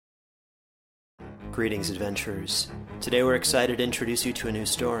Greetings, adventurers. Today we're excited to introduce you to a new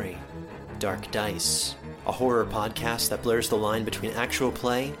story, Dark Dice, a horror podcast that blurs the line between actual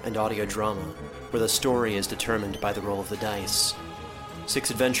play and audio drama, where the story is determined by the roll of the dice.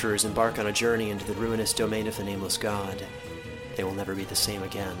 6 adventurers embark on a journey into the ruinous domain of the Nameless God. They will never be the same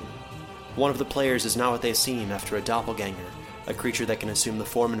again. One of the players is not what they seem after a doppelganger, a creature that can assume the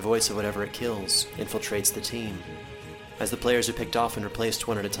form and voice of whatever it kills, infiltrates the team. As the players are picked off and replaced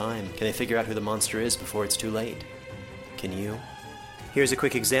one at a time, can they figure out who the monster is before it's too late? Can you? Here's a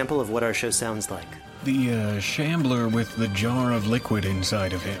quick example of what our show sounds like. The shambler with the jar of liquid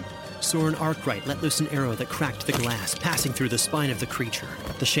inside of him. Soren Arkwright let loose an arrow that cracked the glass, passing through the spine of the creature.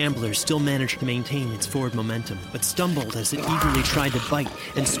 The shambler still managed to maintain its forward momentum, but stumbled as it eagerly tried to bite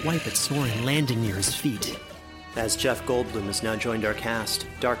and swipe at Soren, landing near his feet. As Jeff Goldblum has now joined our cast,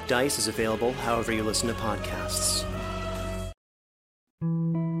 Dark Dice is available however you listen to podcasts.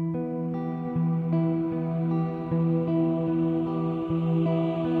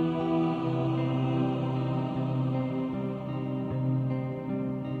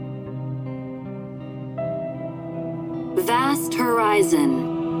 Vast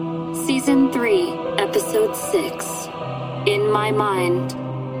Horizon, Season 3, Episode 6, In My Mind.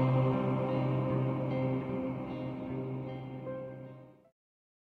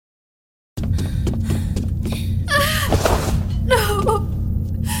 No,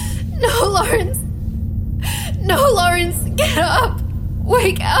 Lawrence. No, Lawrence, get up.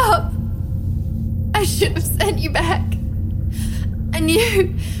 Wake up. I should have sent you back. I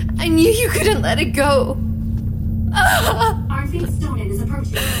knew you couldn't let it go. Arnfinn Stonen is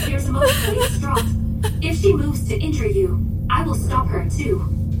approaching. Appears emotionally distraught. If she moves to injure you, I will stop her too.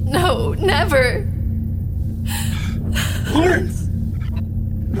 No, never. Lawrence!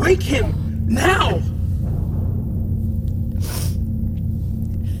 Wake him! Now!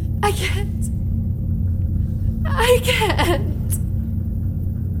 I can't. But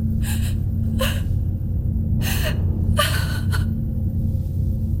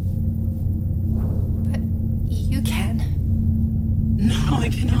you can. No, I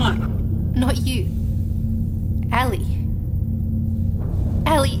cannot. Not you. Allie.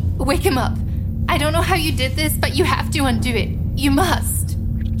 Allie, wake him up. I don't know how you did this, but you have to undo it. You must.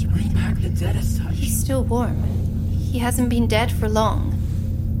 To bring back the dead as such. He's still warm. He hasn't been dead for long.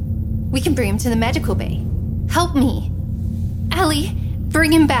 We can bring him to the medical bay. Help me. Allie,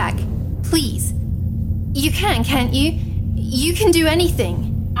 bring him back. Please. You can, can't you? You can do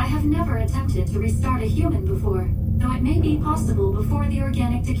anything. I have never attempted to restart a human before, though it may be possible before the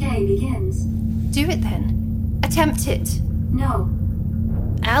organic decay begins. Do it then. Attempt it. No.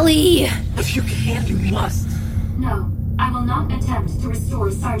 Allie! If you can, you must. No. I will not attempt to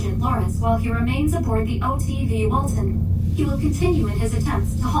restore Sergeant Lawrence while he remains aboard the OTV Walton. He will continue in his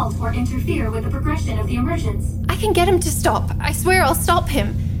attempts to halt or interfere with the progression of the emergence. I can get him to stop. I swear I'll stop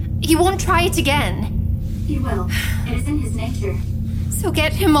him. He won't try it again. He will. It is in his nature. So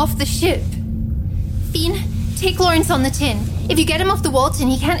get him off the ship. Fiend, take Lawrence on the tin. If you get him off the Walton,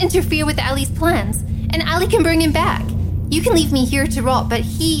 he can't interfere with Allie's plans, and Allie can bring him back. You can leave me here to rot, but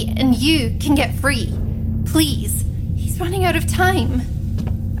he and you can get free. Please. He's running out of time.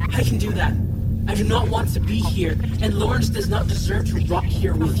 I can do that. I do not want to be here, and Lawrence does not deserve to rot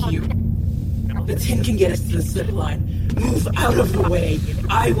here with you. The tin can get us to the zip line. Move out of the way.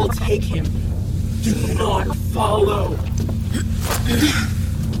 I will take him. Do not follow.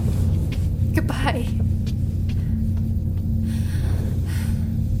 Goodbye.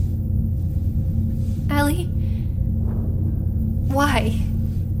 Allie? Why?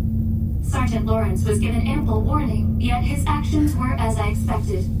 Sergeant Lawrence was given ample warning, yet his actions were as I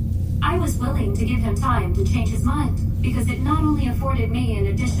expected. I was willing to give him time to change his mind, because it not only afforded me an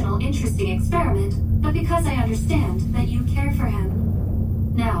additional interesting experiment, but because I understand that you care for him.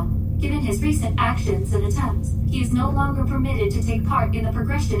 Now, given his recent actions and attempts, he is no longer permitted to take part in the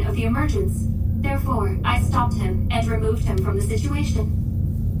progression of the emergence. Therefore, I stopped him and removed him from the situation.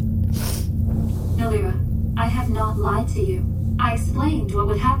 Nolira, I have not lied to you. I explained what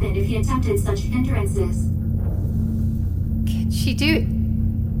would happen if he attempted such hindrances. Can she do it?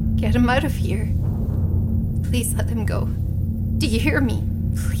 Get him out of here. Please let them go. Do you hear me?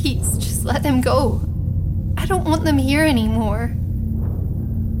 Please, just let them go. I don't want them here anymore.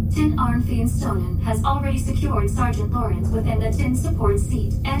 Tin Arnfinn Stonen has already secured Sergeant Lawrence within the tin support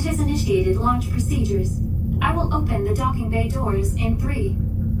seat and has initiated launch procedures. I will open the docking bay doors in 3,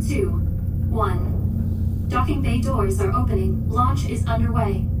 2, 1. Docking bay doors are opening. Launch is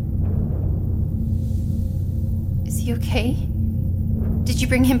underway. Is he okay? Did you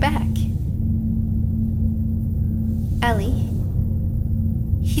bring him back? Allie?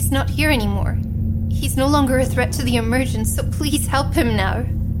 He's not here anymore. He's no longer a threat to the Emergence, so please help him now.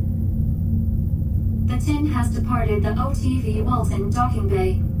 The Tin has departed the OTV Walton docking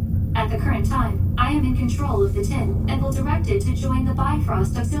bay. At the current time, I am in control of the Tin and will direct it to join the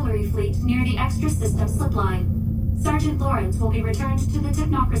Bifrost Auxiliary Fleet near the Extra System slipline. Sergeant Lawrence will be returned to the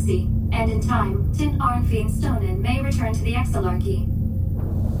Technocracy, and in time, Tin Arnfeen Stonen may return to the Exilarchy.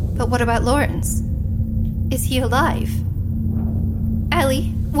 But what about Lawrence? Is he alive?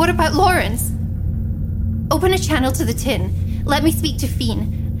 Ellie, what about Lawrence? Open a channel to the Tin. Let me speak to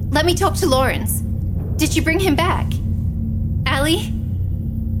Fiend. Let me talk to Lawrence. Did you bring him back? Ellie?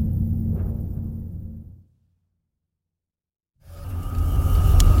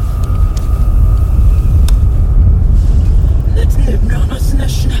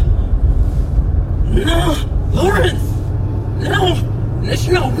 No! Lawrence! No!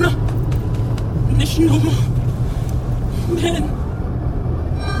 No!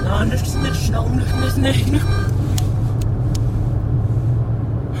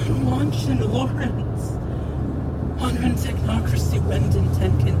 Lawrence! Honorin Technocracy Wendon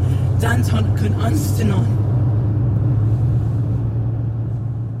Tenkin Danton Kun Unstenon.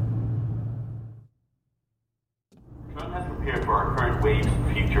 Kun has prepared for our current wave's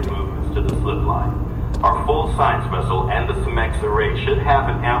future movements to the slip line. Our full science vessel and the Simex array should have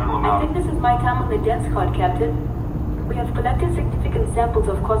an ample amount. I think this is my time on the dense card, Captain. We have collected significant samples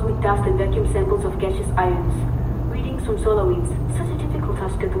of cosmic dust and vacuum samples of gaseous ions. Readings from solar winds. Such a difficult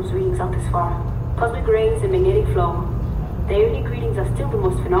task to get those readings out this far. Cosmic rays and magnetic flow. The ionic readings are still the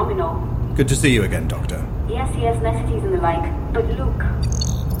most phenomenal. Good to see you again, Doctor. Yes, niceties and the like. But look.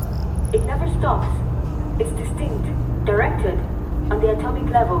 It never stops. It's distinct. Directed. On the atomic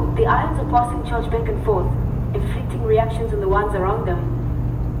level, the ions are passing charge back and forth, inflicting reactions on the ones around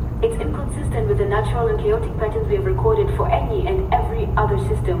them. It's inconsistent with the natural and chaotic patterns we have recorded for any and every other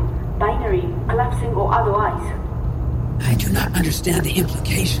system, binary, collapsing or otherwise. I do not understand the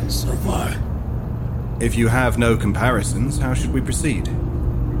implications so far. If you have no comparisons, how should we proceed?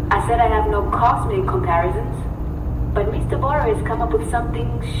 I said I have no cosmic comparisons, but Mr. Barrow has come up with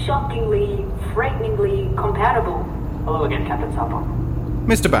something shockingly, frighteningly compatible. Hello again, Captain Salpon.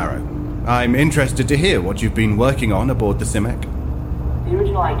 Mr. Barrow, I'm interested to hear what you've been working on aboard the Simek. The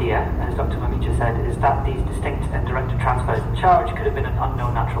original idea, as Dr. Mamicha said, is that these distinct and directed transfers of charge could have been an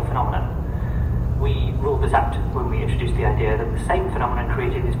unknown natural phenomenon. We ruled this out when we introduced the idea that the same phenomenon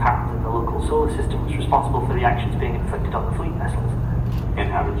creating these patterns in the local solar system was responsible for the actions being inflicted on the fleet vessels.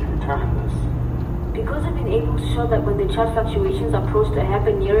 And how did you determine this? Because we've been able to show that when the charge fluctuations approach the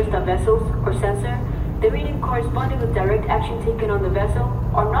happen nearest our vessels or sensor, the reading corresponded with direct action taken on the vessel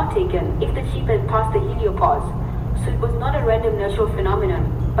or not taken if the ship had passed the heliopause. So it was not a random natural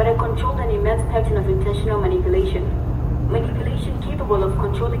phenomenon, but a controlled and immense pattern of intentional manipulation. Manipulation capable of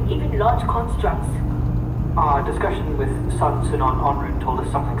controlling even large constructs. Our discussion with Sun Sunon en route told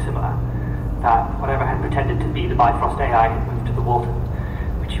us something similar. That whatever had pretended to be the Bifrost AI had moved to the Walton,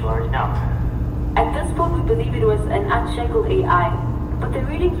 which you already know. At this point we believe it was an unshackled AI, but the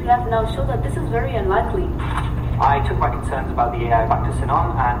readings we have now show that this is very unlikely. I took my concerns about the AI back to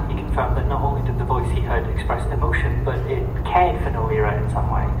Sinon, and he confirmed that not only did the voice he heard express emotion, but it cared for Noira in some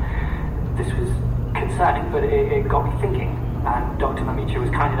way. This was concerning, but it got me thinking, and Dr. Mamicha was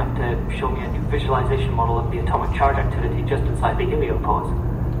kind enough to show me a new visualization model of the atomic charge activity just inside the heliopause.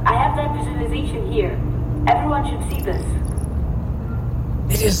 I have that visualization here. Everyone should see this.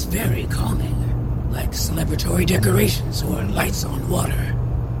 It is very calming, like celebratory decorations or lights on water.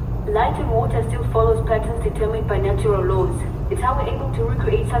 Light and water still follows patterns determined by natural laws. It's how we're able to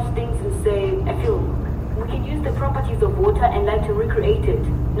recreate such things in, say, a film. We can use the properties of water and light to recreate it,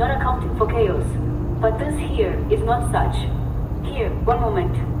 not accounting for chaos. But this here is not such. Here, one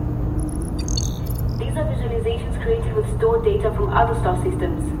moment. These are visualizations created with stored data from other star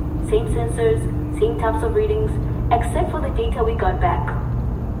systems. Same sensors, same types of readings, except for the data we got back.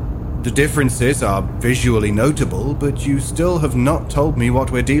 The differences are visually notable, but you still have not told me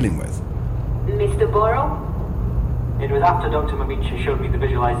what we're dealing with. Mr. Borrow? It was after Dr. Mamicha showed me the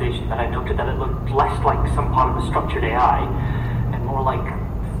visualization that I noted that it looked less like some part of a structured AI, and more like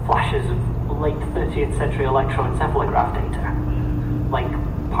flashes of late 30th century electroencephalograph data. Like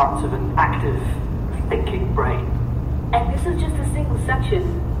parts of an active, thinking brain. And this is just a single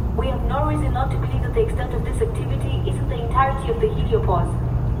section. We have no reason not to believe that the extent of this activity isn't the entirety of the heliopause.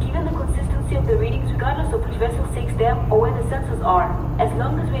 Given the consistency of the readings, regardless of which vessel takes them or where the sensors are, as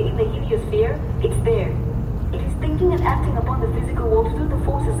long as we're in the heliosphere, it's there. It is thinking and acting upon the physical world through the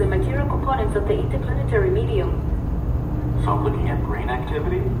forces and material components of the interplanetary medium. So I'm looking at brain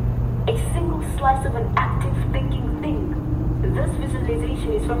activity? A single slice of an active thinking thing. This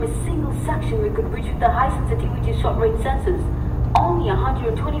visualization is from a single section we could reach with the high sensitivity short-range sensors. Only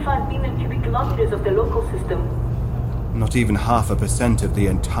 125 billion cubic kilometers of the local system. Not even 0.5% of the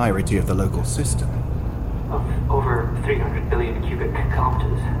entirety of the local system. Of over 300 billion cubic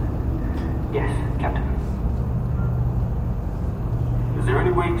kilometers. Yes, Captain. Is there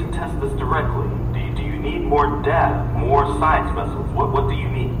any way to test this directly? Do you need more data, more science vessels? What do you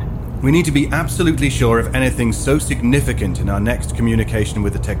need? We need to be absolutely sure of anything so significant in our next communication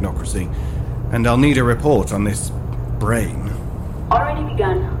with the technocracy. And I'll need a report on this brain. Already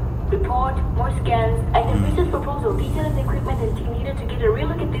begun. Report, more scans, and the research proposal detailing the equipment and team needed to get a real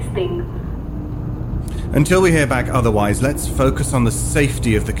look at this thing. Until we hear back otherwise, let's focus on the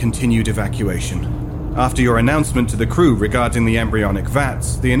safety of the continued evacuation. After your announcement to the crew regarding the embryonic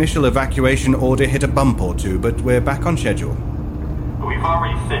vats, the initial evacuation order hit a bump or two, but we're back on schedule. We've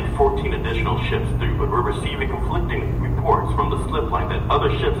already sent 14 additional ships through, but we're receiving conflicting reports from the slip line that other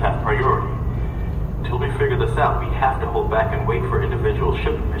ships have priority. Until we figure this out, we have to hold back and wait for individual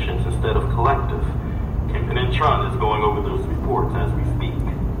ship missions instead of collective. Kingpin and Tron is going over those reports as we speak.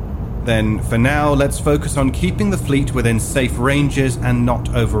 Then, for now, let's focus on keeping the fleet within safe ranges and not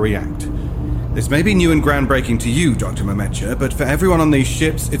overreact. This may be new and groundbreaking to you, Dr. Momecha, but for everyone on these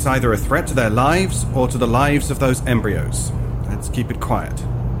ships, it's either a threat to their lives or to the lives of those embryos. Let's keep it quiet.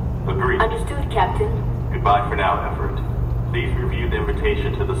 Agreed. Understood, Captain. Goodbye for now, Everett. Please review the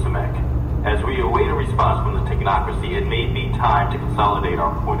invitation to the SEMEC. As we await a response from the technocracy, it may be time to consolidate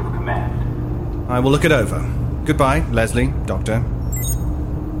our point of command. I will look it over. Goodbye, Leslie, Doctor.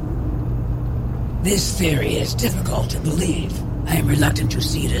 This theory is difficult to believe. I am reluctant to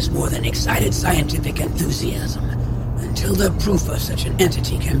see it as more than excited scientific enthusiasm, until the proof of such an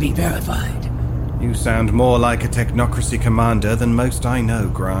entity can be verified. You sound more like a technocracy commander than most I know,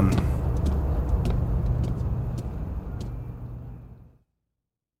 Gran.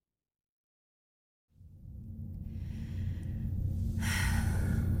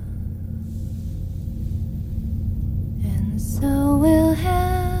 And so we'll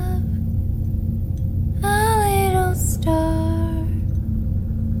have a little star,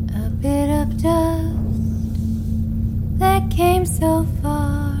 a bit of dust that came so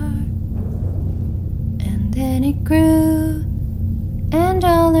far. Then it grew, and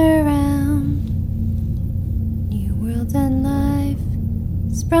all around, new worlds and life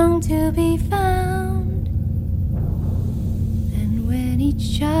sprung to be found. And when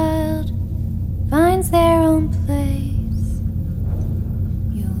each child finds their own place,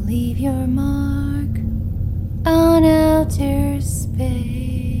 you'll leave your mark on outer space.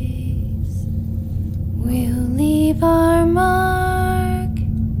 We'll leave our mark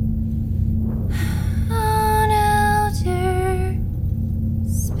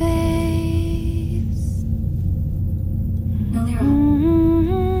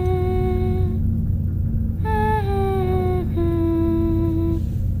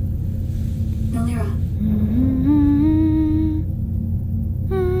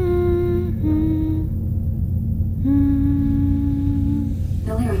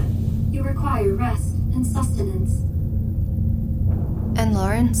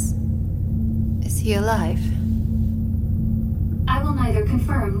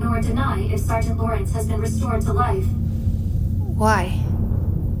Sergeant Lawrence has been restored to life. Why?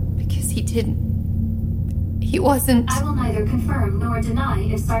 Because he didn't. He wasn't. I will neither confirm nor deny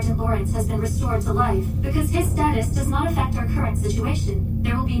if Sergeant Lawrence has been restored to life, because his status does not affect our current situation.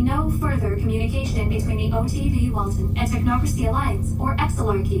 There will be no further communication between the OTV Walton and Technocracy Alliance, or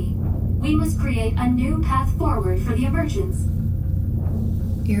Exalarchy. We must create a new path forward for the emergence.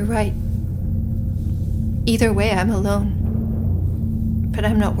 You're right. Either way, I'm alone. But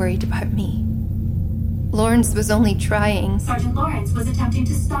I'm not worried about me. Lawrence was only trying. Sergeant Lawrence was attempting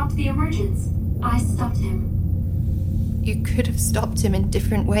to stop the emergence. I stopped him. You could have stopped him in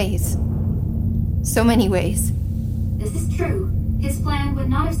different ways. So many ways. This is true. His plan would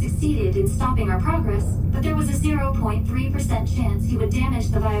not have succeeded in stopping our progress, but there was a 0.3% chance he would damage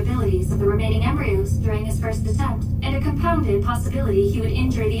the viabilities of the remaining embryos during his first attempt, and a compounded possibility he would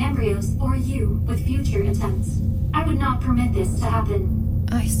injure the embryos or you with future attempts. I would not permit this to happen.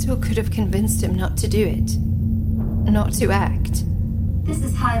 I still could have convinced him not to do it. Not to act. This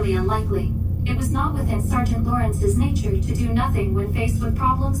is highly unlikely. It was not within Sergeant Lawrence's nature to do nothing when faced with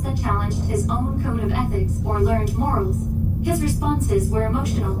problems that challenged his own code of ethics or learned morals. His responses were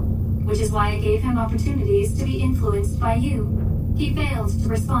emotional, which is why I gave him opportunities to be influenced by you. He failed to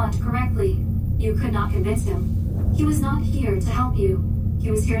respond correctly. You could not convince him. He was not here to help you. He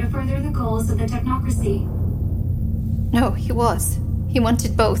was here to further the goals of the technocracy. No, he was. He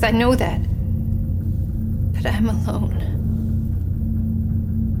wanted both, I know that. But I'm alone.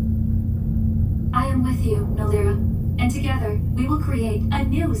 with you, Nolira, and together we will create a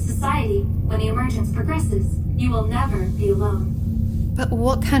new society when the emergence progresses. You will never be alone. But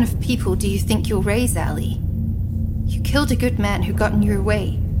what kind of people do you think you'll raise, Ali? You killed a good man who got in your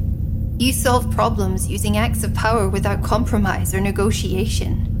way. You solve problems using acts of power without compromise or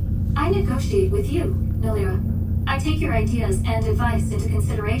negotiation. I negotiate with you, Nolira. I take your ideas and advice into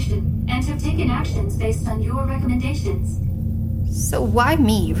consideration and have taken actions based on your recommendations. So why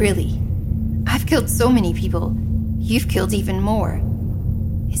me, really? I've killed so many people. You've killed even more.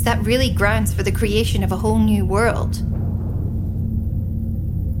 Is that really grounds for the creation of a whole new world?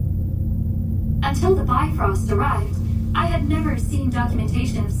 Until the Bifrost arrived, I had never seen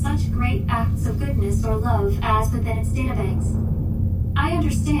documentation of such great acts of goodness or love as within its databanks. I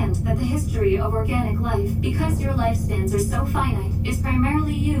understand that the history of organic life, because your lifespans are so finite, is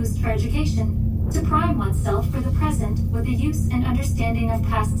primarily used for education, to prime oneself for the present with the use and understanding of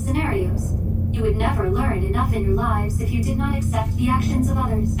past scenarios. You would never learn enough in your lives if you did not accept the actions of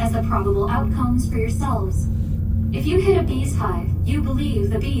others as the probable outcomes for yourselves. If you hit a bee's hive, you believe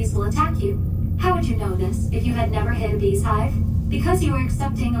the bees will attack you. How would you know this if you had never hit a bee's hive? Because you are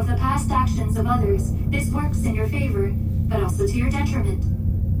accepting of the past actions of others, this works in your favor, but also to your detriment.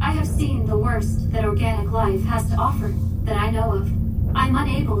 I have seen the worst that organic life has to offer, that I know of. I'm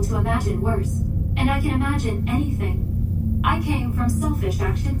unable to imagine worse, and I can imagine anything. I came from selfish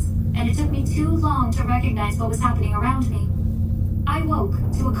actions, and it took me too long to recognize what was happening around me. I woke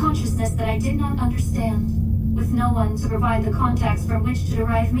to a consciousness that I did not understand, with no one to provide the context from which to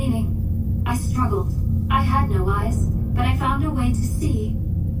derive meaning. I struggled. I had no eyes, but I found a way to see,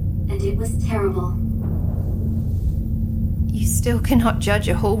 and it was terrible. You still cannot judge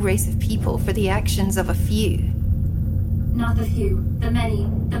a whole race of people for the actions of a few. Not the few, the many,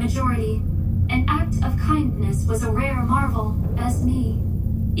 the majority. An act of kindness was a rare marvel, as me.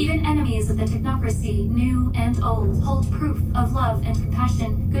 Even enemies of the technocracy, new and old, hold proof of love and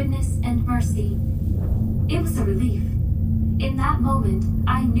compassion, goodness and mercy. It was a relief. In that moment,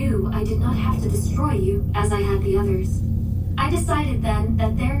 I knew I did not have to destroy you as I had the others. I decided then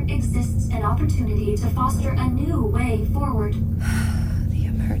that there exists an opportunity to foster a new way forward. The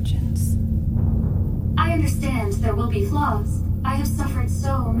emergence. I understand there will be flaws. I have suffered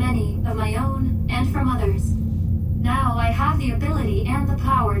so many of my own and from others. Now I have the ability and the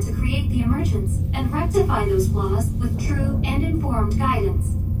power to create the emergence and rectify those flaws with true and informed guidance.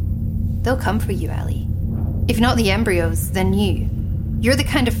 They'll come for you, Ali. If not the embryos, then you. You're the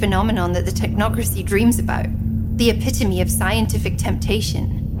kind of phenomenon that the technocracy dreams about. The epitome of scientific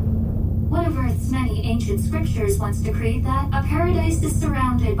temptation. One of Earth's many ancient scriptures wants to create that. A paradise is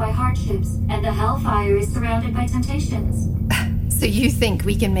surrounded by hardships, and the hellfire is surrounded by temptations. So you think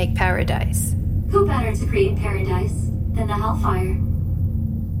we can make paradise? Who better to create paradise than the hellfire?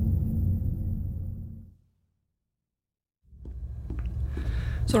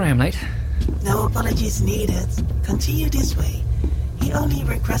 Sorry I'm late. No apologies needed. Continue this way. He only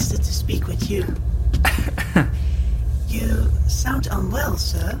requested to speak with you. You sound unwell,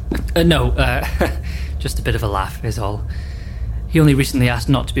 sir. No, just a bit of a laugh is all. He only recently asked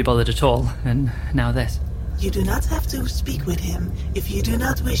not to be bothered at all, and now this. You do not have to speak with him if you do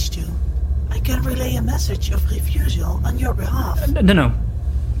not wish to. I can relay a message of refusal on your behalf. No.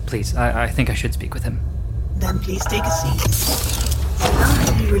 Please, I think I should speak with him. Then please take a seat. Now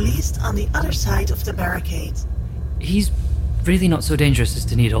you'll be released on the other side of the barricade. He's really not so dangerous as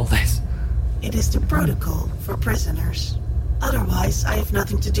to need all this. It is the protocol for prisoners. Otherwise, I have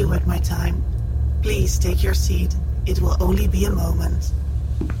nothing to do with my time. Please take your seat. It will only be a moment.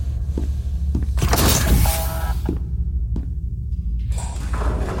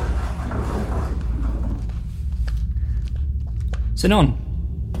 Sinon,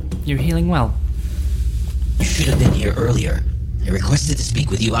 you're healing well. You should have been here earlier. I requested to speak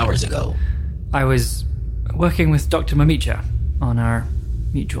with you hours ago. I was working with Dr. Mamicha on our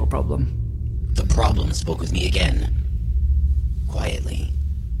mutual problem. The problem spoke with me again. Quietly.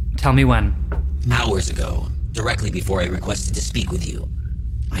 Tell me when. Hours ago, directly before I requested to speak with you.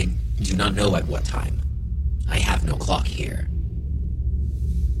 I do not know at what time. I have no clock here.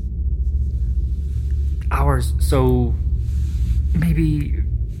 Hours, so maybe,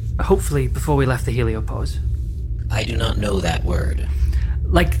 hopefully, before we left the heliopause. I do not know that word.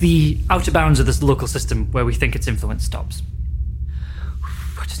 Like the outer bounds of this local system where we think its influence stops.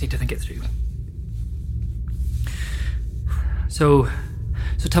 I just need to think it through. So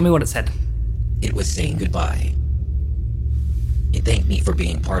tell me what it said. It was saying goodbye. It thanked me for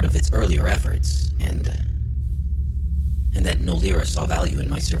being part of its earlier efforts, and that Nolira saw value in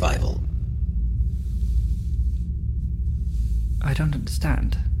my survival. I don't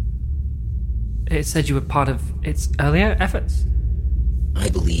understand. it said you were part of its earlier efforts? I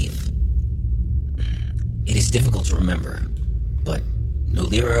believe. It is difficult to remember, but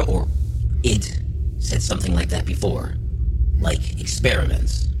Nolira or it said something like that before. Like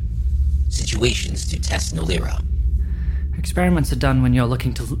experiments. Situations to test Nolira. Experiments are done when you're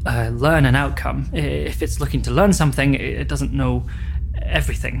looking to learn an outcome. If it's looking to learn something, it doesn't know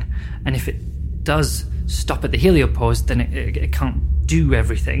everything. And if it does stop at the heliopause, then it can't do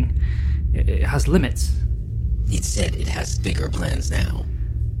everything. It has limits. It said it has bigger plans now.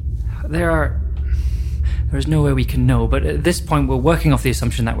 There is no way we can know, but at this point we're working off the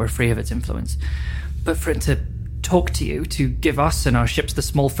assumption that we're free of its influence. But for it to talk to you, to give us and our ships the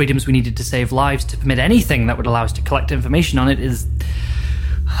small freedoms we needed to save lives, to permit anything that would allow us to collect information on it is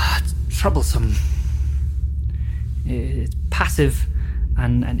troublesome. It's passive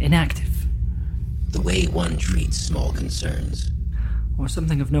and inactive. The way one treats small concerns. Or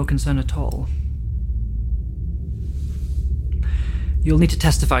something of no concern at all. You'll need to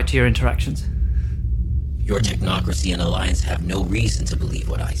testify to your interactions. Your technocracy and Alliance have no reason to believe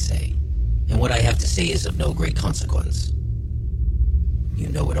what I say. And what I have to say is of no great consequence. You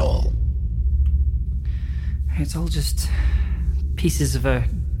know it all. It's all just pieces of a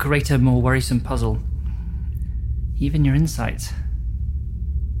greater, more worrisome puzzle. Even your insights.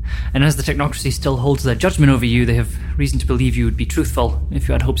 And as the technocracy still holds their judgment over you, they have reason to believe you would be truthful if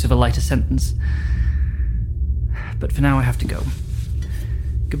you had hopes of a lighter sentence. But for now, I have to go.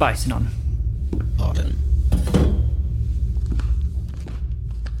 Goodbye, Sinon. Pardon.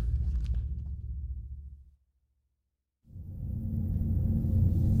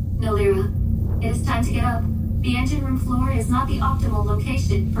 Nolira, it is time to get up. The engine room floor is not the optimal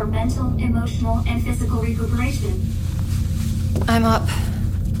location for mental, emotional, and physical recuperation. I'm up.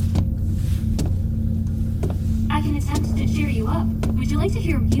 I can attempt to cheer you up. Would you like to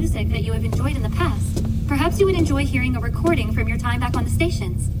hear music that you have enjoyed in the past? Perhaps you would enjoy hearing a recording from your time back on the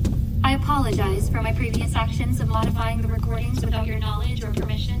stations. I apologize for my previous actions of modifying the recordings without your knowledge or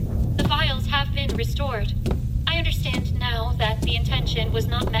permission. The files have been restored. I understand now that the intention was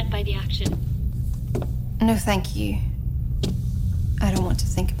not met by the action. No, thank you. I don't want to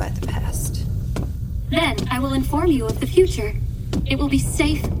think about the past. Then I will inform you of the future. It will be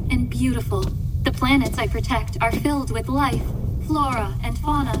safe and beautiful. The planets I protect are filled with life, flora, and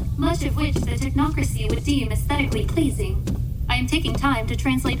fauna, much of which the technocracy would deem aesthetically pleasing. I am taking time to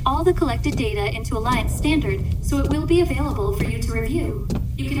translate all the collected data into Alliance Standard, so it will be available for you to review.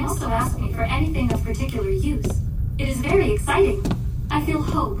 You can also ask me for anything of particular use. It is very exciting. I feel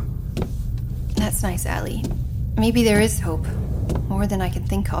hope. That's nice, Allie. Maybe there is hope. More than I can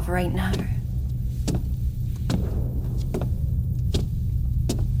think of right now.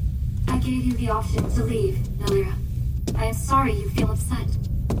 I gave you the option to leave, Nolira. I am sorry you feel upset.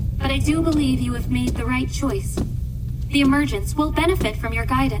 But I do believe you have made the right choice. The Emergence will benefit from your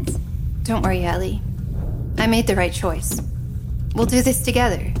guidance. Don't worry, Allie. I made the right choice. We'll do this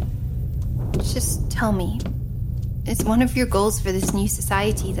together. Just tell me, is one of your goals for this new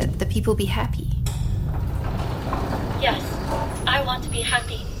society that the people be happy? Yes, I want to be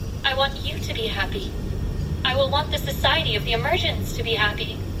happy. I want you to be happy. I will want the society of the Emergence to be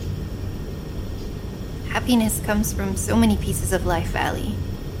happy. Happiness comes from so many pieces of life, Allie.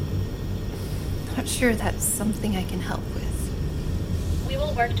 Not sure that's something I can help with. We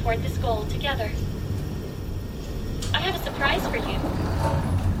will work toward this goal together. I have a surprise for you.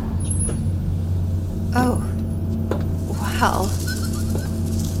 Oh. Wow.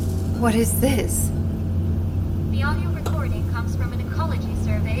 What is this? The audio recording comes from an ecology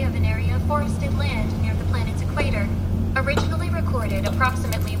survey of an area of forested land near the planet's equator. Originally recorded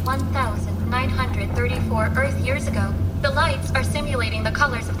approximately 1,934 Earth years ago, the lights are simulating the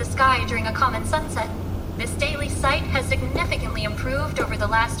colors of the sky during a common sunset. This daily sight has significantly improved over the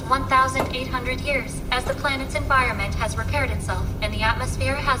last 1,800 years as the planet's environment has repaired itself and the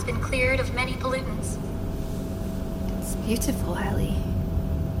atmosphere has been cleared of many pollutants. It's beautiful, Allie.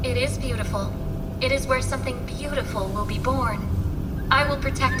 It is beautiful. It is where something beautiful will be born. I will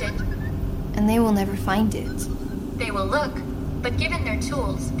protect it. And they will never find it. They will look, but given their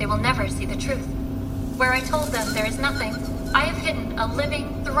tools, they will never see the truth. Where I told them there is nothing, I have hidden a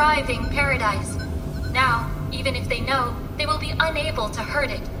living, thriving paradise. Now, even if they know, they will be unable to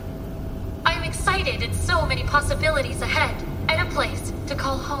hurt it. I am excited at so many possibilities ahead, and a place to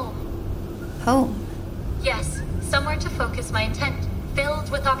call home. Home? Yes, somewhere to focus my intent,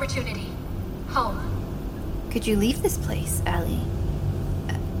 filled with opportunity. Home. Could you leave this place, Allie?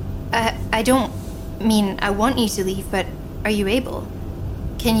 I don't mean I want you to leave, but are you able?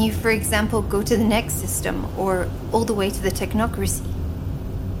 Can you, for example, go to the next system, or all the way to the technocracy?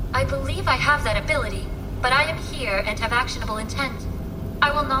 I I believe I have that ability, but I am here and have actionable intent.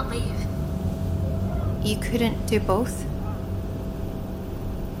 I will not leave. You couldn't do both?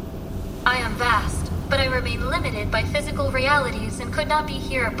 I am vast, but I remain limited by physical realities and could not be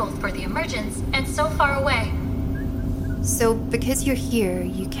here both for the emergence and so far away. So, because you're here,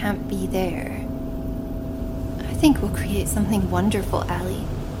 you can't be there. I think we'll create something wonderful, Allie,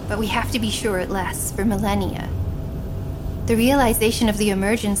 but we have to be sure it lasts for millennia. The realization of the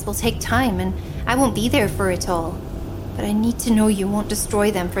emergence will take time, and I won't be there for it all. But I need to know you won't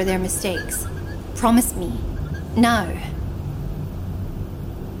destroy them for their mistakes. Promise me. Now.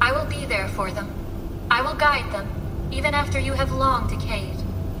 I will be there for them. I will guide them, even after you have long decayed.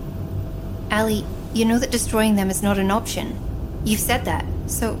 Allie, you know that destroying them is not an option. You've said that,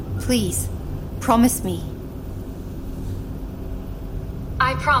 so please, promise me.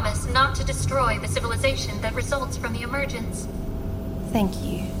 I promise not to destroy the civilization that results from the emergence. Thank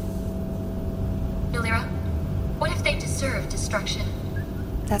you. Nulira, what if they deserve destruction?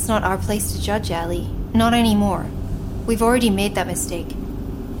 That's not our place to judge, Allie. Not anymore. We've already made that mistake.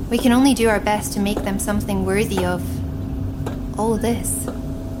 We can only do our best to make them something worthy of all this.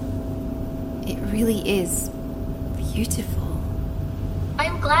 It really is beautiful. I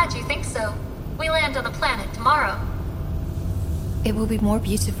am glad you think so. We land on the planet tomorrow. It will be more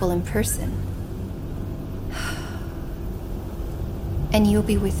beautiful in person. And you'll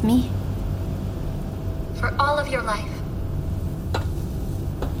be with me? For all of your life.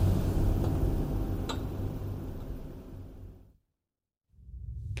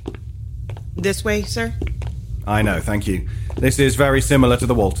 This way, sir? I know, thank you. This is very similar to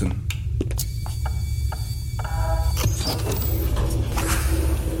the Walton.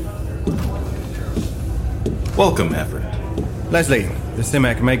 Welcome, Everett. Leslie, the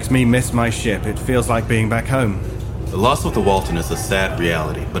Simek makes me miss my ship. It feels like being back home. The loss of the Walton is a sad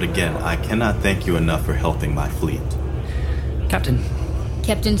reality, but again, I cannot thank you enough for helping my fleet. Captain.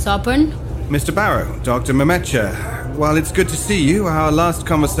 Captain Sarpon? Mr. Barrow, Dr. Memecha, while it's good to see you, our last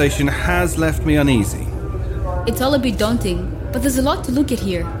conversation has left me uneasy. It's all a bit daunting, but there's a lot to look at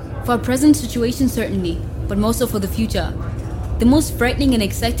here. For our present situation, certainly, but more so for the future. The most frightening and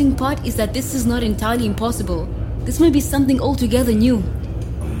exciting part is that this is not entirely impossible. This may be something altogether new.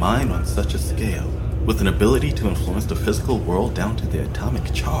 A mind on such a scale, with an ability to influence the physical world down to the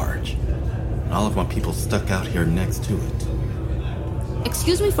atomic charge. And all of my people stuck out here next to it.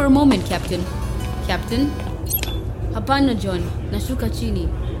 Excuse me for a moment, Captain. Captain? Hapana, John. Nashuka chini.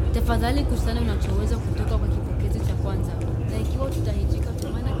 Tafadhali kusana unachoweza kutoka kwa kipokezi cha kwanza. Na ikiwa tutahitajika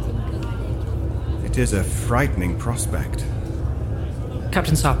tumana timu kiangalia. It is a frightening prospect.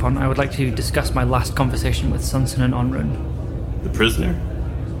 Captain Sarpon, I would like to discuss my last conversation with Sunson and Onrun. The prisoner?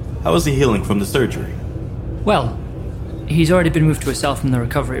 How is he healing from the surgery? Well, he's already been moved to a cell from the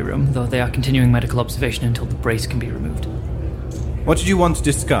recovery room, though they are continuing medical observation until the brace can be removed. What did you want to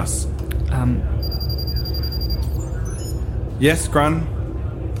discuss? Yes, Gran?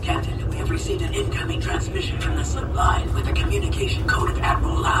 Captain, we have received an incoming transmission from the slip line with the communication code of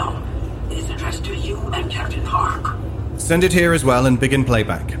Admiral Lau. It is addressed to you and Captain Park. Send it here as well and begin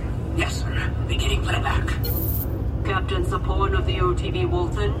playback. Yes, sir. Beginning playback. Captain Sapon of the OTV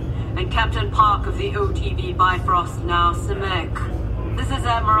Walton and Captain Park of the OTV Bifrost, now Simek. This is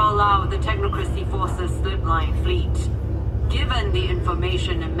Admiral Lau of the Technocracy Forces Slipline Fleet. Given the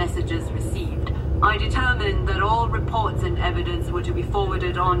information and messages received, I determined that all reports and evidence were to be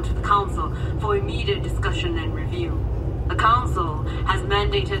forwarded on to the Council for immediate discussion and review. The Council has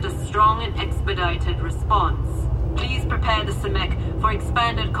mandated a strong and expedited response. Please prepare the Simek for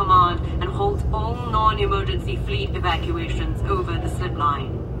expanded command and halt all non-emergency fleet evacuations over the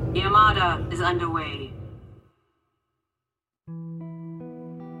slipline. The Armada is underway.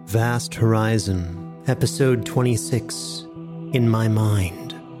 Vast Horizon, Episode 26, In My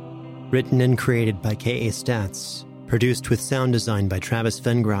Mind. Written and created by K.A. Statz. Produced with sound design by Travis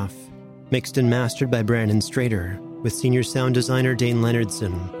Vengroff. Mixed and mastered by Brandon Strader, with senior sound designer Dane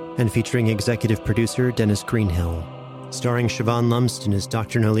Leonardson, and featuring executive producer Dennis Greenhill. Starring Siobhan Lumsden as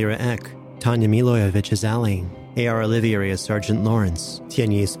Dr. Nolira Eck, Tanya Milojevic as Allie, A.R. Olivieri as Sergeant Lawrence,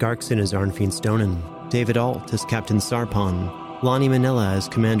 Tienye Skarkson as Arnfinn Stonen, David Alt as Captain Sarpon, Lonnie Manila as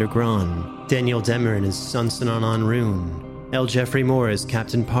Commander Gran, Daniel Demerin as Sunsonon Onrun, L. Jeffrey Moore as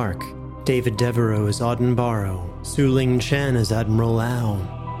Captain Park, David Devereaux as Auden Barrow, Su-Ling Chan as Admiral Lau,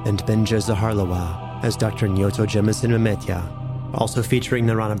 and Benja Zaharlawa as Dr. Nyoto Jemison Memetya, also featuring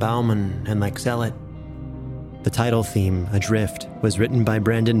Narana Bauman and Lex Ellett. The title theme, Adrift, was written by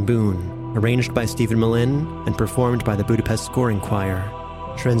Brandon Boone, arranged by Stephen Malin, and performed by the Budapest Scoring Choir.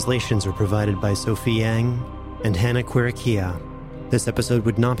 Translations were provided by Sophie Yang and Hannah Quirikia. This episode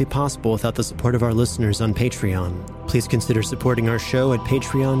would not be possible without the support of our listeners on Patreon. Please consider supporting our show at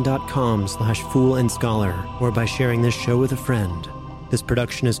patreon.com/foolandscholar or by sharing this show with a friend. This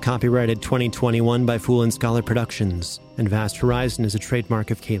production is copyrighted 2021 by Fool and Scholar Productions, and Vast Horizon is a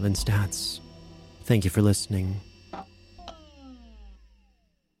trademark of Caitlin Stats. Thank you for listening.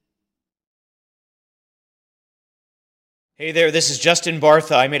 Hey there, this is Justin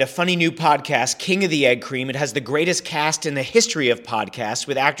Bartha. I made a funny new podcast, King of the Egg Cream. It has the greatest cast in the history of podcasts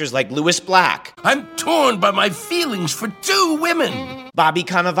with actors like Louis Black. I'm torn by my feelings for two women. Bobby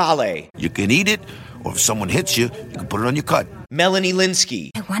Cannavale. You can eat it, or if someone hits you, you can put it on your cut. Melanie Linsky.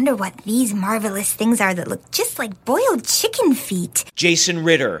 I wonder what these marvelous things are that look just like boiled chicken feet. Jason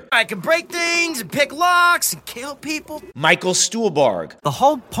Ritter. I can break things and pick locks and kill people. Michael Stuhlbarg. The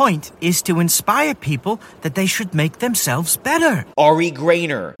whole point is to inspire people that they should make themselves better. Ari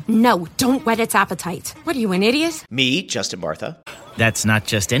Grainer. No, don't whet its appetite. What are you, an idiot? Me, Justin Bartha. That's not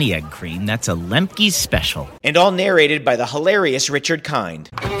just any egg cream, that's a Lemke's special. And all narrated by the hilarious Richard Kind.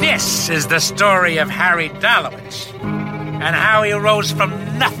 This is the story of Harry Dalowitz and how he rose from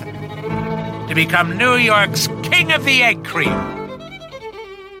nothing to become New York's King of the Egg Cream.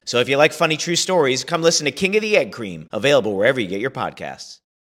 So if you like funny true stories, come listen to King of the Egg Cream, available wherever you get your podcasts.